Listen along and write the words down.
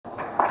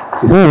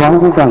இசையை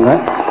வாங்கிட்டாங்க.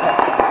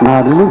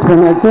 நான் ரிலீஸ்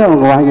பண்ணியாச்சு,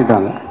 அவங்க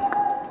வாங்கிட்டாங்க.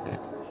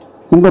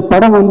 இந்த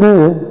படம் வந்து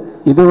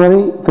இதுவரை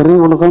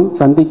திரையுலகம்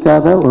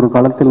சந்திக்காத ஒரு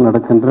களத்தில்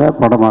நடக்கின்ற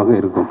படமாக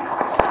இருக்கும்.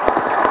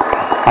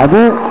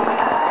 அது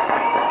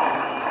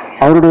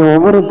அவருடைய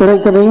ஒவ்வொரு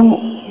திரைக்கதையும்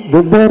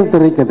வெவ்வேறு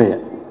திரைக்கதையை,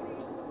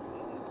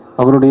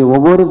 அவருடைய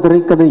ஒவ்வொரு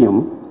திரைக்கதையும்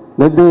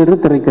வெவ்வேறு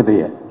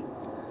திரைக்கதையை.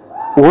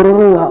 ஒரு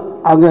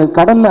அங்கே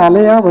கடலில்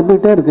அலையாக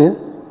வந்துகிட்டே இருக்கு.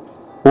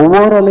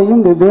 ஒவ்வொரு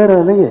அலையும் வெவ்வேறு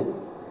அலையே.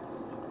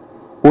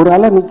 ஒரு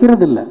அலை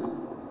நிற்கிறது இல்லை,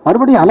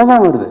 மறுபடியும் அலை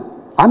தான் வருது.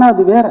 ஆனால்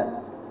அது வேற,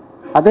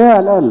 அதே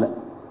அலை இல்லை.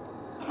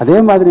 அதே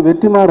மாதிரி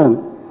வெற்றிமாறன்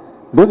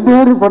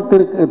வெவ்வேறு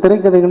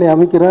திரைக்கதைகளை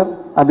அமைக்கிறார்.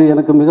 அது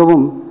எனக்கு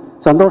மிகவும்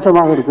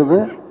சந்தோஷமாக இருக்குது.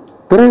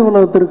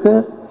 திரையுலகத்திற்கு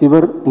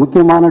இவர்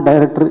முக்கியமான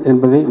டைரக்டர்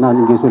என்பதை நான்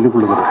இங்கே சொல்லிக்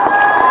கொள்கிறேன்.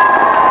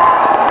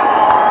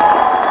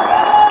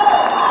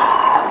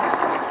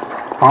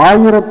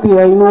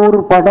 1500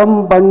 படம்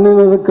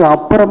பண்ணினதுக்கு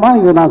அப்புறமா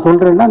இதை நான்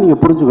சொல்றேன்னா நீங்க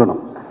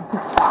புரிஞ்சுக்கணும்.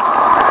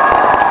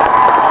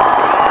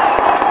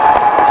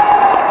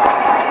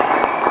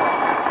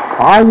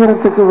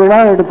 ஆயிரத்துக்கு விழா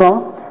எடுத்தோம்,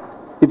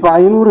 இப்போ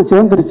 500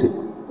 சேர்ந்துருச்சு.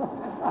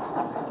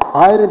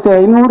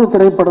 1500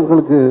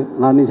 திரைப்படங்களுக்கு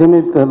நான்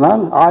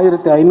இசையமைத்ததனால்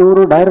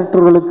 1500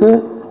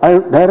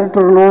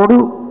 டைரக்டர்களோடு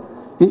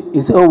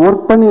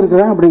ஒர்க்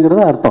பண்ணியிருக்கிறேன்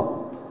அப்படிங்கிறது அர்த்தம்.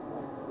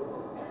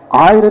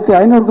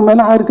 1500க்கு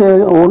மேலே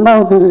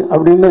 1001வது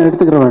அப்படின்னு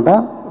எடுத்துக்கிற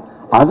வேண்டாம்.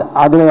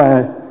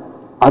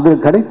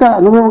 அதில் கிடைத்த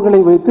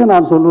அனுபவங்களை வைத்து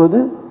நான் சொல்வது,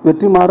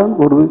 வெற்றிமாறன்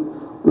ஒரு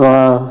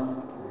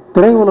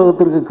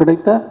திரையுலகத்திற்கு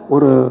கிடைத்த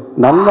ஒரு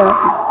நல்ல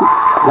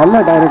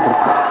டைரக்டர்.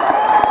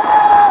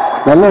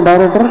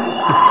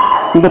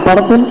 இந்த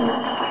படத்தில்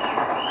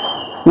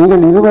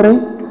நீங்கள் இதுவரை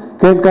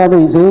கேட்காத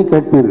இசையை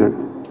கேட்பீர்கள்.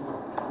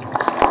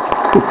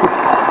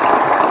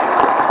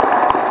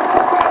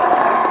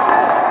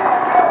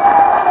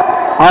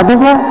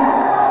 அதுவும்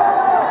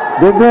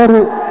வெவ்வேறு,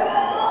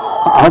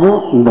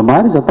 அதுவும் இந்த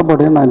மாதிரி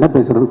சத்தப்பட்டு நான் என்ன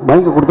பேசுறது,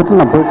 மைக்கை கொடுத்துட்டு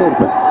நான் போயிட்டே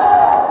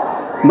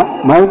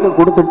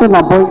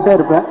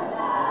இருப்பேன்.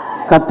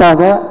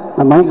 கத்தாத,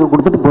 நான் மைக்கை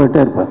கொடுத்துட்டு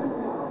போயிட்டே இருப்பேன்.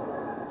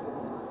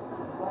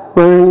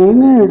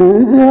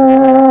 நெடுக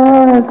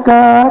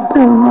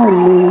காட்டு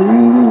மல்லி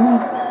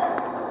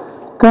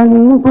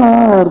கண்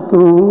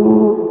பார்த்தும்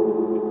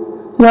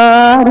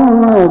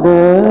யாரும் அத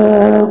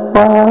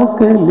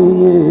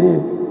பார்க்கலையே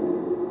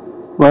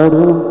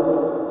வரும்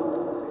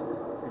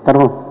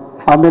ತರ್ಮ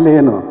ಆಮೇಲೆ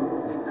ಏನು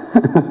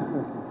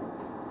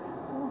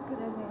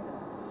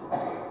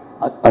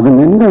ಅದು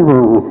ನಿಂದ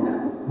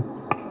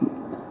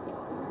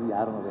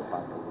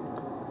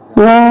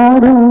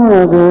யாரும்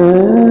அதை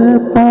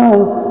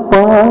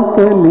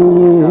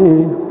பார்க்கலையே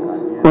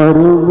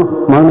வரும்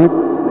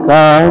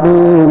மணக்காடு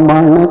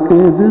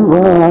மணக்குது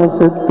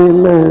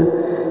வாசத்தில்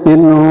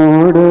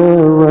என்னோட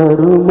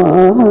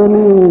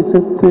வருமானேசத்தில்.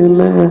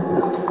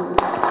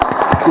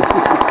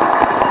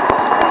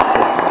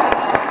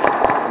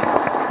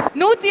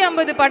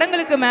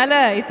 படங்களுக்கு மேலே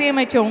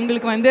இசையமைச்ச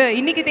உங்களுக்கு வந்து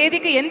இன்னைக்கு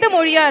தேதிக்கு எந்த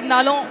மொழியாக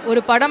இருந்தாலும்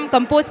ஒரு படம்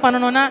கம்போஸ்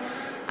பண்ணணும்னா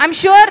ஐம்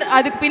ஷுர்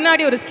அதுக்கு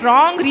பின்னாடி ஒரு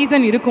ஸ்ட்ராங்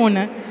ரீசன்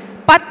இருக்கும்னு.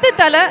 10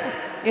 தலை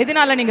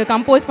எதனால நீங்கள்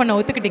கம்போஸ் பண்ண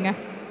ஒத்துக்கிட்டீங்க?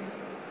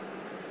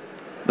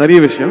 நிறைய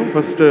விஷயம்.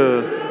 ஃபர்ஸ்ட்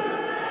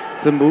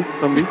சிம்பு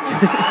தம்பி,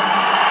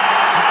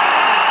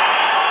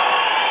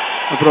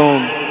 அப்புறம்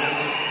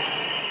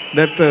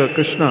டைரக்டர்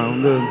கிருஷ்ணா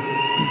வந்து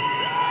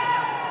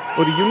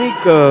ஒரு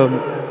யூனிக்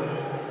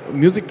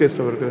மியூசிக்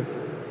டேஸ்ட் அவருக்கு.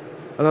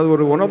 அதாவது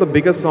ஒரு one of the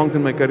biggest songs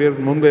in my career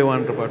Mumbai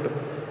வான்ற பாட்டு.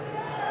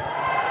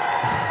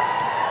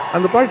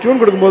 அந்த பாட்டு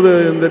டியூன் கொடுக்கும்போது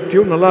இந்த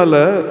டியூன் நல்லா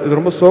இல்லை, இது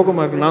ரொம்ப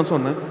சோகமாக இருக்குது. நான்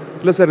சொன்னேன்,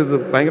 இல்லை சார் இது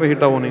பயங்கர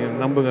ஹிட் ஆகும், நீங்கள்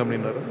நம்புங்க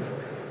அப்படின்னாரு.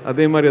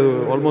 அதே மாதிரி அது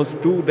ஆல்மோஸ்ட்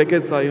 2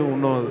 decades ஆகியும்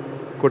இன்னும் அது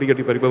கொடி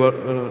கட்டி பறிப்ப.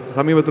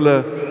 சமீபத்தில்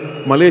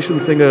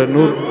மலேசியன் சிங்கர்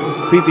நூர்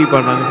சிடி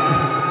பாடினாங்க.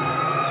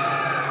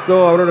 ஸோ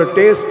அவரோட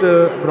டேஸ்ட்டு,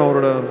 அப்புறம்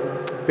அவரோட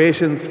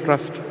பேஷன்ஸ்,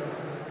 ட்ரஸ்ட்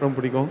ரொம்ப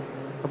பிடிக்கும்.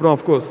 அப்புறம்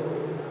of course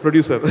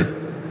producer,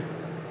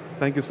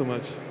 thank you so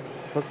much.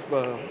 First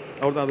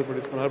அவர் தான் அது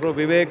ப்ரொடியூஸ் பண்ணார். அப்புறம்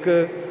Vivek,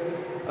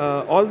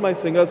 all my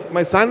singers,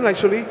 my son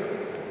actually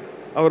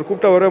அவர்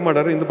கூப்பிட்டா வரவே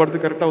மாட்டார், இந்த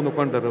படத்துக்கு கரெக்டாக வந்து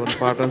உட்காந்துட்டார் அவர்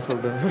பாட்டான்னு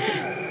சொல்லிட்டு.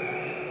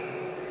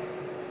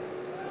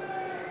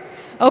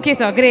 Okay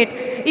sir, great.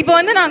 இப்போ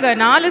வந்து நாங்கள்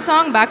 4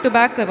 சாங் பேக் டு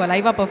பேக்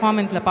லைவாக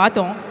பர்ஃபார்மன்ஸில்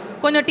பார்த்தோம்,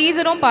 கொஞ்சம்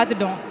டீசரும்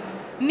பார்த்துட்டோம்.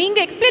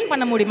 நீங்கள் எக்ஸ்பிளைன்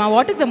பண்ண முடியுமா,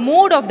 what is the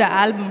mood of the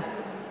album?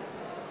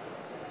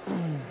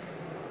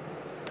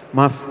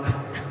 Mass.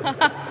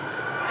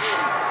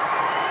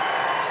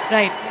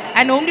 Right.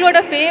 And உங்களோட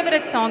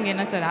ஃபேவரட் சாங்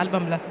என்ன சார்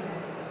ஆல்பமில்?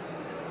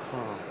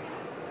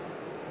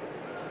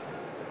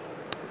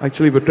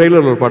 ஆக்சுவலி இப்போ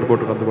ட்ரெய்லரில் ஒரு பாட்டு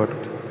போட்டிருக்கோம், அந்த பாட்டு.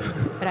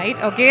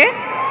 Right, okay.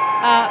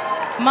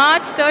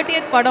 மார்ச்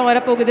 30th படம்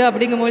வரப்போகுது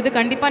அப்படிங்கும்போது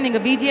கண்டிப்பாக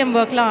நீங்கள் பிஜிஎம்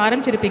ஒர்க்லாம்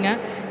ஆரம்பிச்சிருப்பீங்க.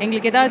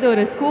 எங்களுக்கு ஏதாவது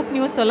ஒரு ஸ்கூப்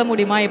நியூஸ் சொல்ல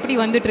முடியுமா, எப்படி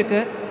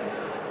வந்துட்டுருக்கு?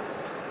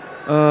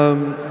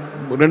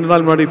 2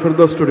 நாள் முன்னாடி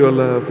ஃபிர்தோஸ்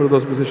ஸ்டுடியோவில்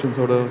ஃபிர்தோஸ்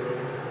மியூசிஷியன்ஸோட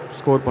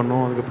ஸ்கோர்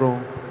பண்ணோம். அதுக்கப்புறம்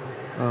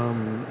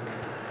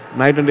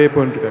நைட் அண்ட் டே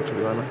போயிட்டுருக்கு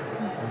ஆக்சுவலி வேலை.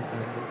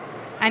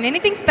 அண்ட்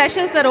எனிதிங்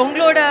ஸ்பெஷல் சார்,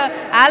 உங்களோட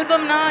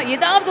ஆல்பம்னா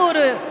ஏதாவது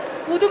ஒரு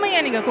புதுமையை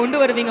நீங்கள் கொண்டு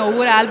வருவீங்க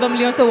ஒவ்வொரு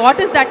ஆல்பம்லேயும். So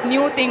what is that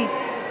new thing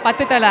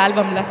 10 தலை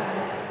ஆல்பமில்?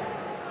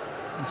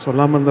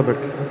 சொல்லாமல் இருந்தால்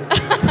பெட்டர்.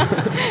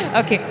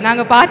 ஓகே,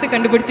 நாங்கள் பார்த்து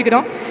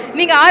கண்டுபிடிச்சிக்கிறோம்.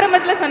 நீங்கள்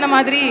ஆரம்பத்தில் சொன்ன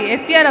மாதிரி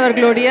எஸ்டிஆர்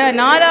அவர்களுடைய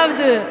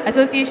 4வது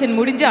அசோசியேஷன்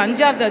முடிஞ்ச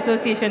 5வது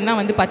அசோசியேஷன் தான்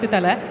வந்து 10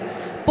 தலை.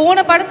 போன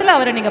படத்தில்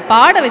அவரை நீங்கள்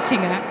பாட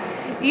வச்சிங்க,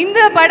 இந்த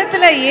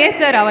படத்தில் ஏன்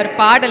சார் அவர்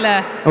பாடலை?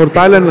 அவர்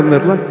தாய்லாண்டில்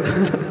இருந்தார்ல,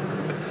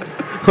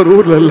 ஒரு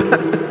ஊரில் இல்லை.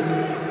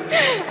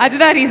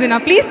 அதுதான் ரீசனா?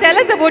 Please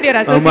tell us about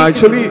your association.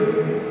 Actually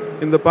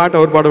இந்த பாட்டு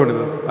அவர் பாட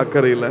வேண்டியது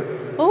அக்கறையில்.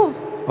 ஓ,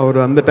 அவர்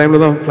அந்த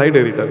டைமில் தான் ஃப்ளைட்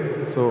ஏறிட்டார்.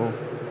 ஸோ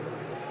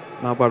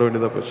நான் பாட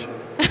வேண்டியதாக போச்சு.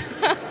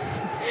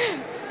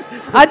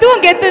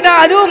 அதுவும் கெத்து தான்,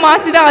 அதுவும்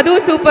மாசு தான்,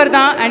 அதுவும் சூப்பர்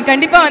தான். அண்ட்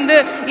கண்டிப்பாக வந்து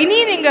இனி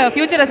நீங்கள்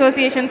ஃபியூச்சர்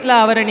அசோசியேஷன்ஸில்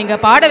அவரை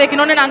நீங்கள் பாட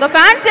வைக்கணும்னு நாங்கள்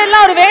ஃபேன்ஸ்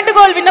எல்லாம் ஒரு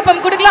வேண்டுகோள்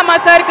விண்ணப்பம் கொடுக்கலாமா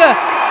சாருக்கு?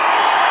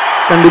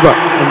 கண்டிப்பாக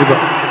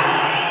கண்டிப்பாக.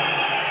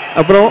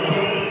 அப்புறம்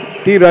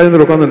டி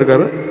ராஜேந்தர்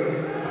உட்காந்துருக்காரு.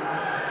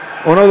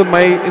 ஒன் ஆஃப்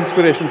மை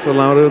இன்ஸ்பிரேஷன்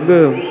சொல்லலாம். அவர் வந்து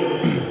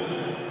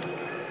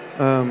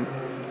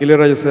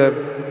Ilaiyaraaja sir,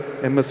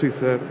 MSV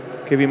sir,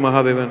 KV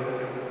Mahadevan,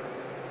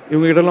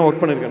 இவங்ககிட்டலாம்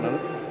work பண்ணியிருக்கேன்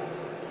நான்.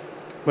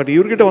 பட்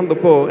இவர்கிட்ட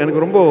வந்தப்போ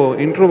எனக்கு ரொம்ப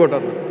இன்ட்ரோவர்ட்டாக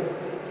இருந்தது.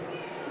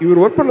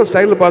 இவர் ஒர்க் பண்ணுற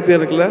ஸ்டைலில் பார்த்து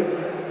எனக்குல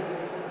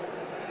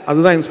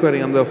அதுதான்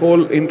இன்ஸ்பைரிங். அந்த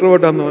ஹோல்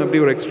இன்ட்ரோவர்ட்டாக இருந்தவன்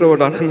எப்படி ஒரு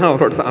எக்ஸ்ட்ரோவர்ட் ஆனா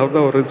அவர்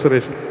தான் ஒரு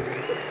இன்ஸ்பிரேஷன்.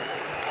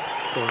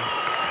 ஸோ